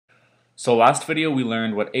So last video we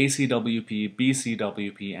learned what ACWP,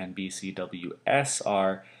 BCWP, and BCWS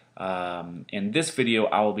are. In this video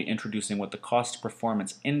I will be introducing what the cost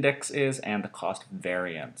performance index is and the cost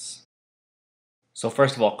variance. So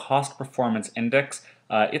first of all, cost performance index,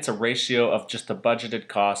 it's a ratio of just the budgeted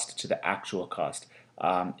cost to the actual cost.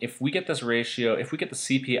 If we get this ratio, if we get the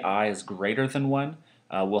CPI is greater than 1,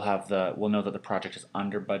 we'll know that the project is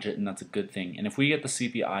under budget, and that's a good thing. And if we get the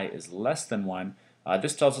CPI is less than 1,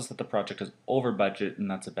 this tells us that the project is over budget,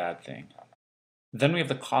 and that's a bad thing. Then we have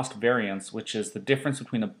the cost variance, which is the difference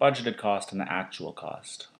between the budgeted cost and the actual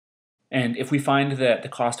cost. And if we find that the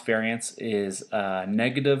cost variance is a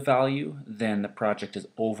negative value, then the project is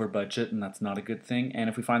over budget, and that's not a good thing. And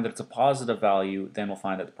if we find that it's a positive value, then we'll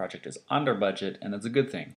find that the project is under budget, and that's a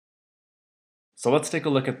good thing. So let's take a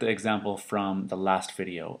look at the example from the last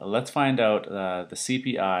video. Let's find out the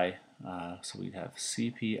CPI. So we have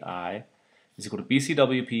CPI is equal to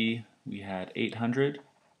BCWP. We had 800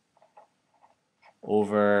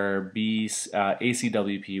 over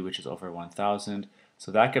ACWP, which is over 1,000.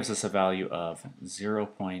 So that gives us a value of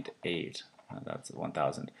 0.8. That's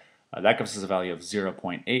 1,000. That gives us a value of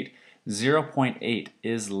 0.8. 0.8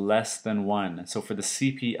 is less than 1. So for the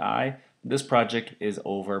CPI, this project is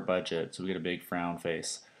over budget. So we get a big frown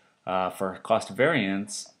face. For cost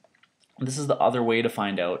variance, this is the other way to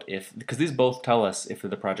find out if, because these both tell us if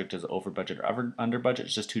the project is over budget or under budget.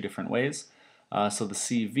 It's just two different ways. So the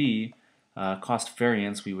CV, cost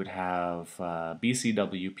variance, we would have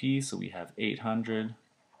BCWP, so we have 800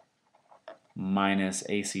 minus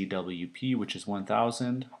ACWP, which is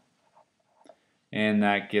 1,000, and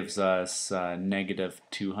that gives us negative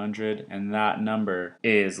 200, and that number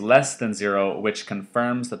is less than 0, which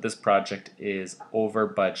confirms that this project is over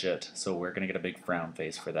budget, so we're going to get a big frown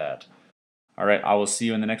face for that. Alright, I will see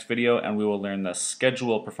you in the next video, and we will learn the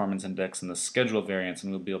schedule performance index and the schedule variance,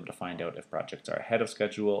 and we'll be able to find out if projects are ahead of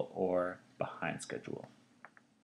schedule or behind schedule.